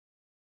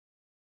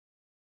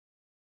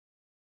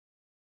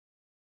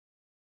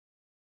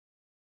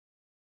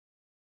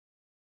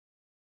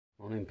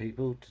Morning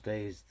people,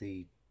 today is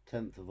the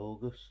 10th of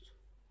August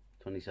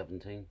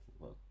 2017.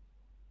 Well,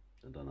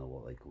 I don't know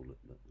what they call it,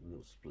 but a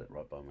little split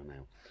right by my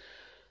nail.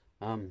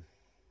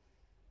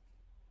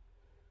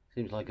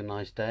 Seems like a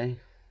nice day.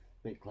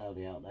 Bit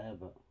cloudy out there,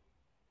 but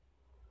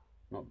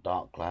not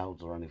dark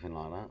clouds or anything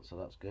like that, so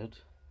that's good.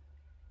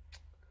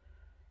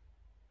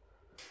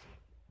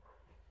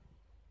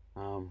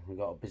 We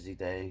got a busy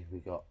day. We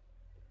got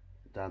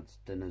Dad's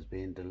dinners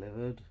being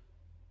delivered.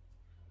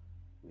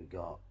 We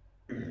got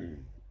a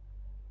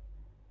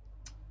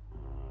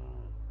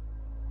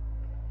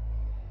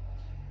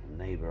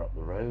neighbour up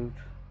the road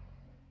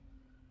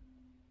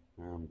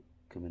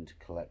coming to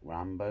collect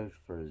Rambo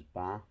for his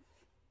bath,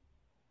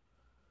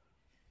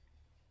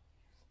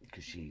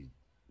 because she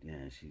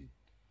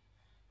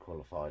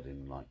qualified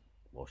in like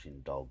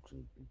washing dogs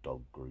and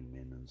dog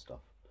grooming and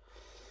stuff.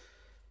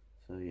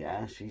 So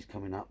yeah, she's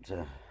coming up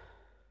to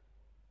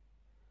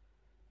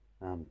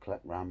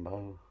collect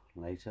Rambo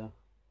later.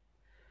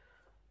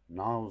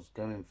 Nile's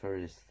going for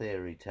his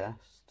theory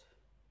test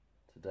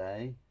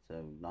today,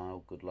 so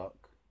Nyle, good luck.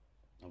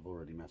 I've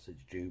already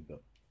messaged you,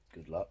 but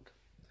good luck.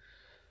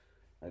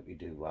 Hope you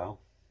do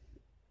well.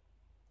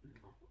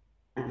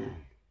 Got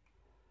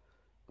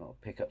to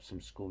pick up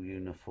some school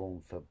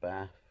uniform for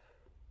Beth.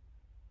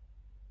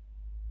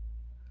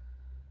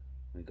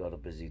 We got a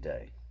busy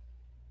day.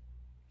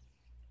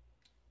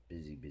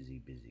 Busy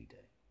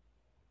day.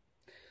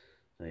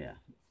 So yeah,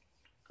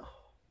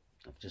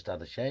 I've just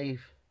had a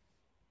shave.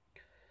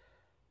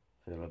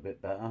 Feel a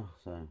bit better,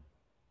 so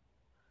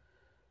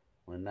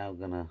we're now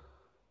gonna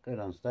go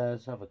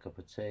downstairs, have a cup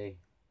of tea,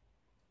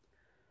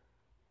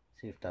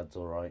 see if Dad's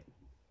alright.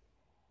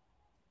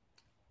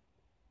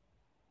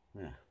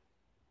 Yeah.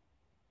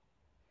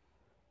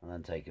 And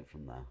then take it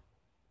from there.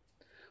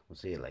 We'll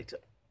see you later.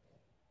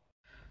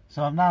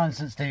 So I'm now in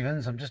St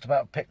Stephen's. I'm just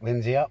about to pick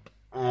Lindsay up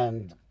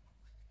and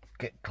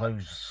get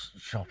clothes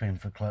shopping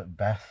for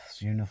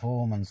Beth's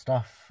uniform and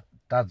stuff.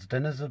 Dad's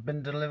dinners have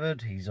been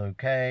delivered. He's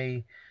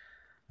okay.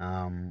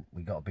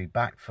 We got to be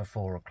back for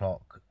 4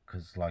 o'clock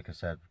because, like I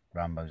said,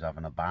 Rambo's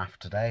having a bath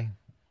today.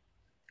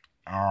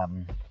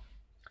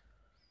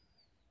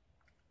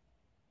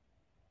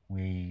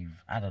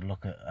 We've had a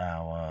look at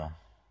our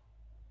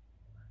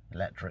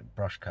electric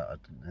brush cutter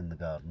in the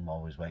garden while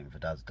we was waiting for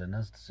Dad's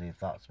dinners to see if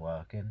that's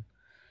working.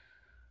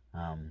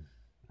 And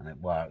it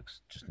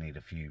works, just need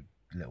a few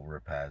little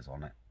repairs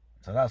on it.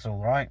 So that's all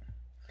right.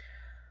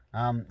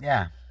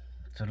 Yeah.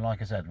 So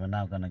like I said, we're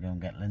now going to go and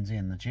get Lindsay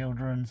and the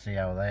children, see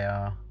how they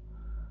are,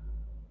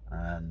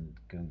 and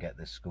go and get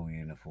this school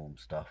uniform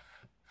stuff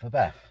for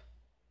Beth.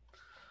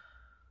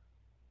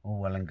 All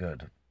well and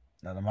good.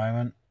 At the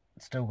moment,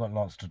 still got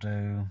lots to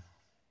do.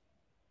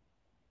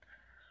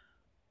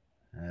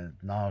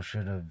 Nyle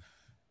should have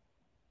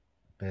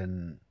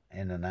been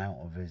in and out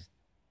of his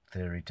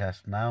theory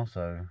test now,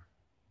 so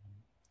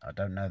I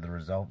don't know the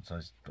results. I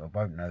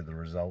won't know the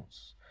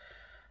results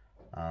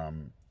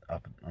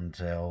up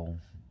until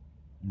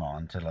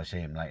I see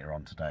him later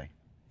on today.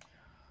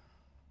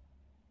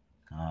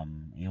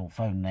 He'll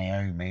phone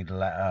Naomi to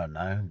let her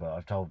know, but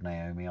I've told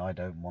Naomi I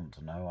don't want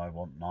to know. I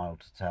want Nyle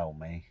to tell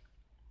me.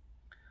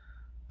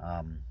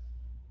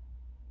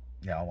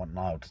 Yeah, I want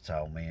Nyle to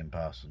tell me in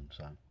person.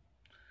 So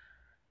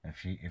if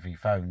he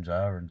phones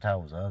her and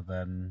tells her,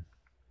 then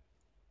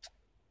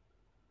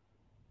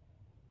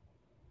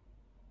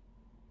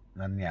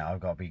yeah,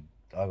 I've got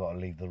to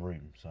leave the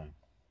room. So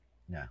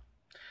yeah,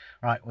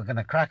 right, we're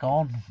gonna crack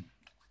on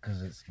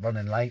because it's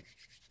running late.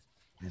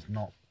 It's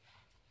not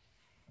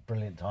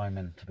brilliant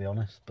timing, to be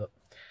honest, but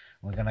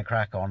we're gonna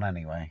crack on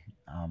anyway.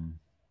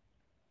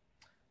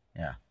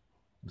 Yeah,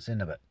 we'll see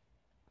in a bit.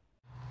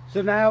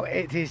 So now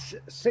it is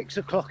 6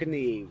 o'clock in the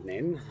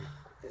evening.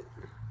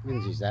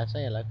 Lindsay's there.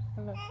 Say hello.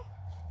 Hello.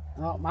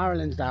 Oh,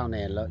 Marilyn's down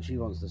here. Look, she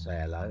wants to say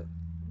hello.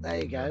 There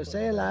you go.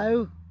 Say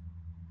hello.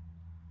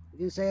 You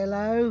can say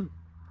hello.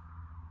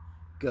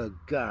 Good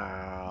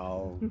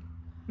girl.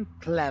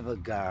 Clever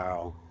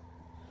girl.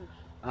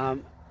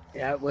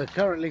 Yeah, we're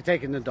currently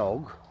taking the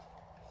dog.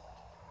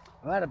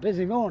 We've had a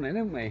busy morning,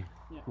 haven't we?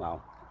 Yeah.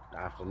 Well,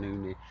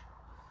 afternoonish.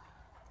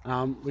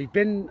 We've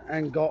been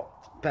and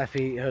got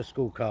Bethy her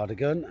school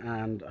cardigan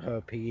and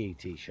her PE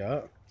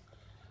t-shirt,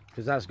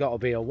 because that's got to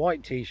be a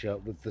white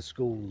t-shirt with the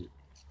school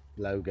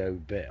logo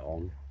bit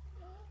on.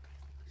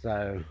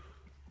 So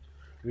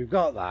we've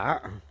got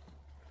that.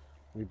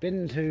 We've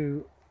been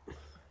to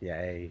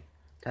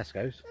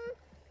Tesco's,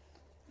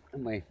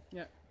 haven't we?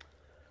 Yeah.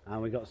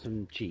 And we got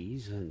some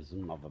cheese and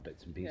some other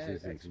bits and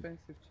pieces. Yeah,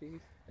 expensive cheese.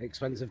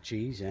 Expensive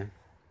cheese, yeah.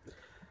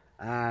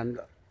 And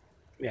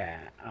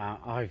yeah,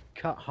 I've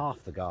cut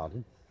half the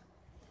garden,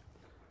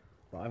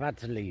 but I've had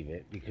to leave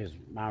it because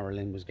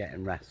Marilyn was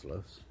getting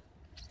restless,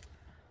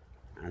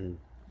 and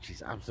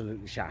she's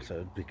absolutely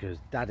shattered because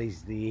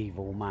Daddy's the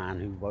evil man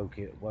who woke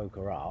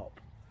her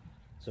up,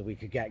 so we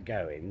could get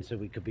going, so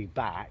we could be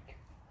back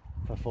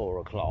for 4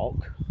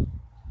 o'clock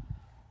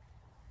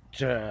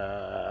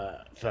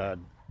for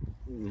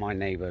my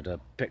neighbour to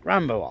pick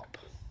Rambo up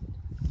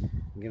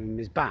and give him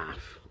his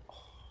bath.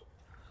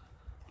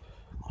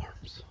 Oh,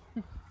 arms.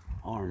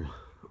 arm.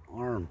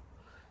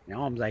 My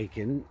arm's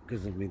aching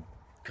because of me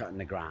cutting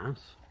the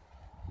grass.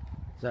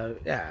 So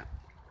yeah,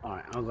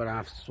 alright, I'm gonna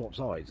have to swap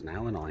sides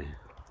now, and I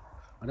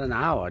don't know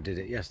how I did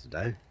it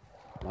yesterday.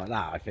 Like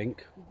that, I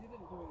think. You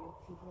didn't do it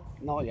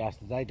yesterday. Not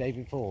yesterday, day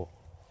before.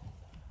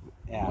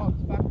 Yeah. Oh,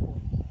 it's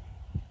backwards.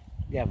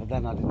 Yeah, but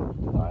then I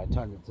didn't, did I? I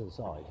turned it to the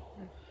side.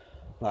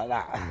 Like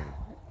that.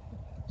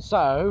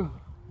 So,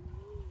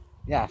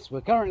 yes,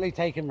 we're currently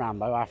taking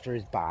Rambo after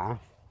his bath.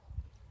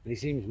 He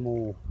seems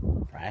more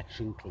fresh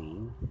and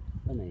clean,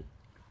 doesn't he?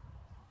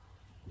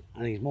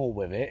 And he's more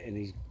with it, and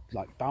he's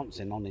like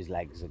bouncing on his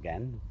legs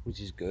again, which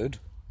is good.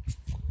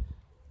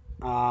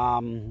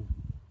 And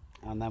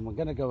then we're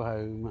going to go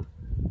home,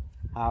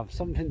 have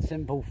something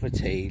simple for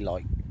tea,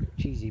 like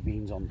cheesy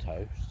beans on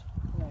toast,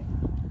 Right.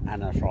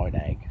 and a fried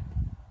egg.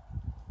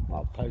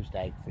 Well, toast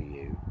egg for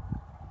you.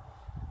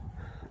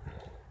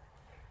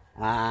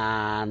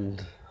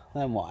 And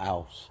then what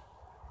else?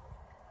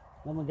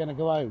 Then we're going to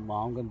go home. Well,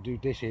 I'm going to do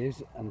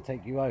dishes and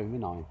take you home,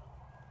 ain't I?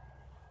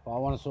 But I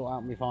want to sort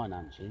out my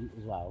finance sheet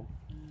as well.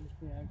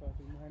 Yeah, I got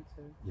to do mine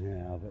too.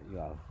 Yeah, I bet you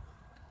have.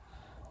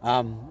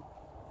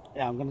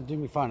 Yeah, I'm going to do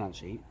my finance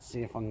sheet,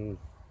 see if I can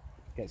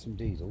get some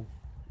diesel.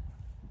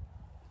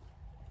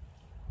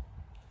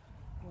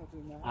 Got to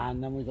do that.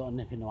 And then we got a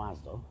nip into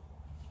Asda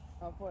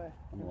Halfway.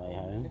 on the way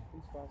home.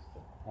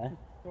 Eh?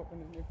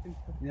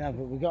 Yeah,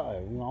 but we got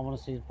home. I want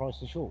to see the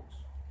price of shorts.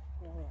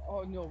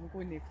 Oh no, we're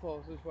going near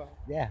clothes as well.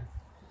 Yeah.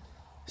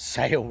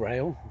 Sale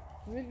rail.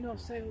 We ain't no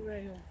sale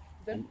rail.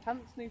 Them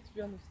pants need to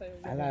be on the sale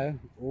rail. Hello,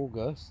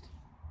 August.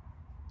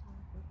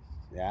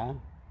 Yeah.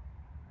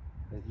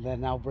 They're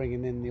now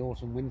bringing in the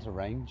autumn winter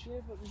range. Yeah,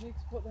 but we need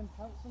to put them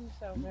pants on the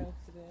sale rail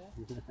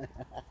today.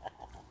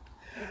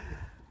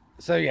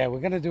 So yeah, we're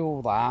going to do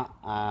all that,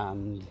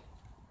 and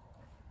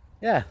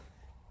yeah,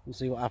 we'll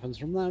see what happens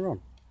from there on.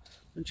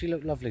 Doesn't she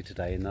look lovely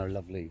today in her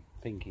lovely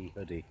pinky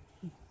hoodie?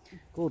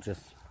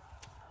 Gorgeous.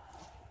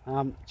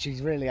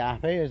 She's really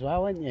happy as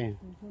well, isn't you?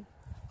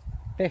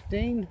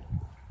 15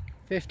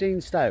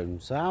 stone.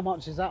 So how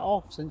much is that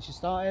off since you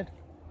started?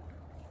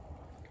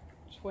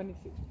 £26.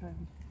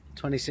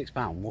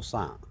 £26. What's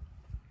that?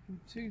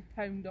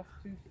 £2 off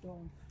 2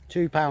 stone.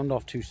 £2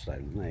 off 2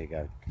 stone. There you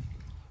go.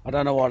 I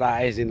don't know what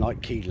that is in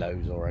like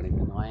kilos or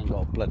anything. I ain't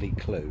got a bloody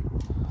clue.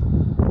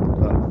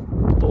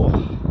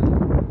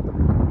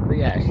 But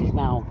yeah, she's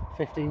now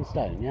 15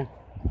 stone. Yeah,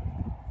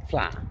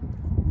 flat.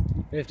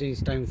 15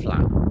 stone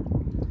flat.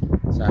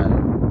 So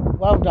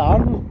well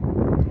done.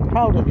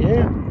 Proud of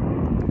you.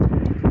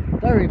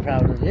 Very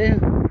proud of you.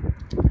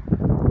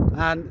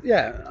 And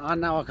yeah,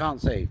 now I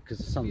can't see because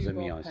the sun's in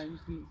my eyes.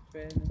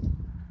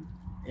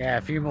 Yeah,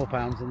 a few more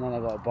pounds, and then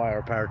I've got to buy her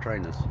a pair of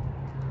trainers.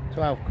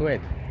 12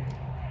 quid.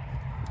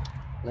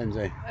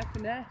 Lindsay.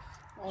 F&F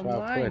 12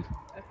 online. quid.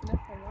 F&F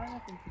online, I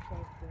think it's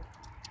 12 quid.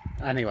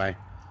 Anyway,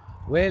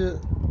 we'll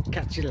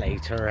catch you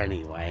later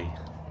anyway.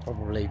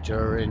 Probably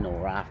during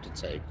or after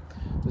tea.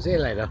 We'll see you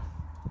later.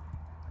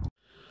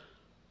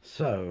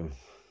 So,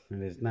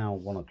 it is now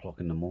 1 o'clock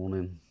in the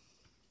morning.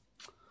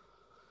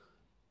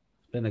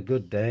 It's been a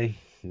good day.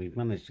 We've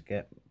managed to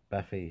get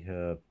Bethy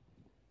her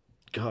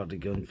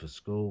cardigan for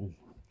school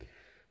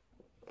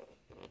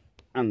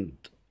and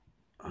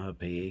her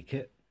PE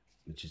kit,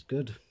 which is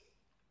good.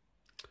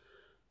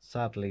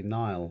 Sadly,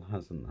 Nyle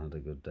hasn't had a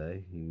good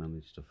day. He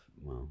managed to,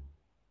 well,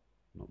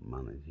 not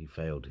managed, he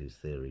failed his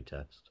theory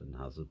test and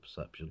hazard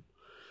perception,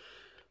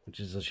 which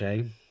is a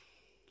shame.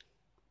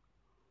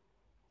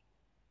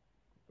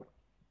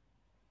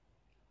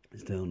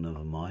 Still,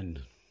 never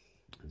mind.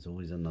 There's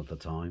always another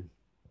time.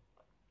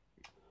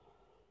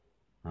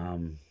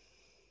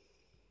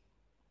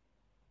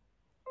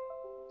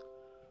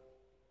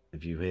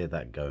 If you hear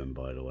that going,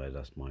 by the way,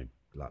 that's my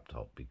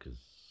laptop because,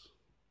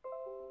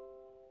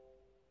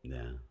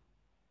 yeah,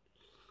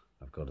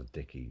 I've got a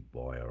dicky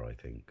wire, I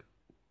think.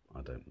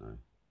 I don't know.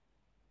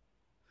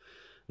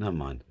 Never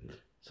mind.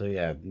 So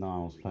yeah,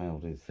 Niles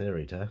failed his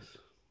theory test,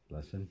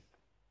 bless him,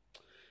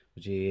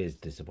 which he is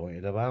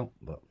disappointed about,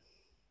 but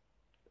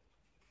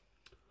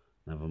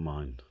never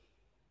mind.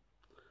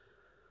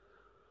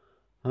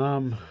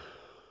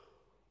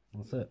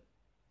 That's it.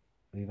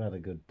 We've had a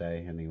good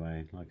day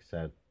anyway. Like I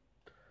said,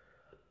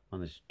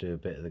 managed to do a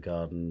bit of the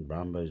garden.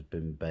 Rambo's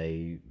been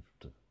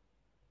bathed,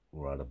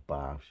 or had a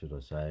bath, should I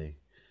say.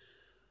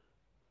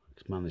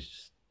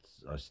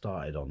 I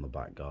started on the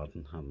back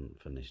garden, haven't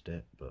finished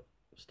it, but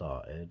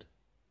started.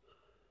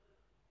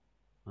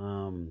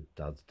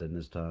 Dad's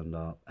dinner's turned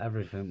up.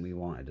 Everything we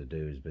wanted to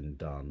do has been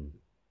done,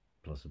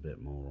 plus a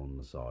bit more on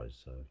the side,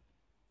 so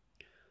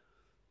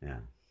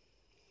yeah.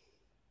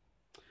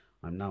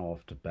 I'm now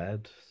off to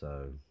bed,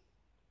 so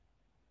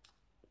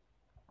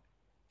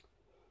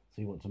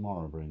see what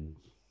tomorrow brings,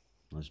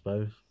 I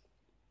suppose.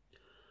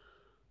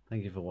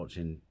 Thank you for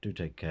watching. Do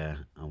take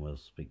care, and we'll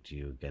speak to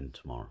you again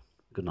tomorrow.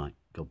 Good night.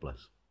 God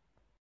bless.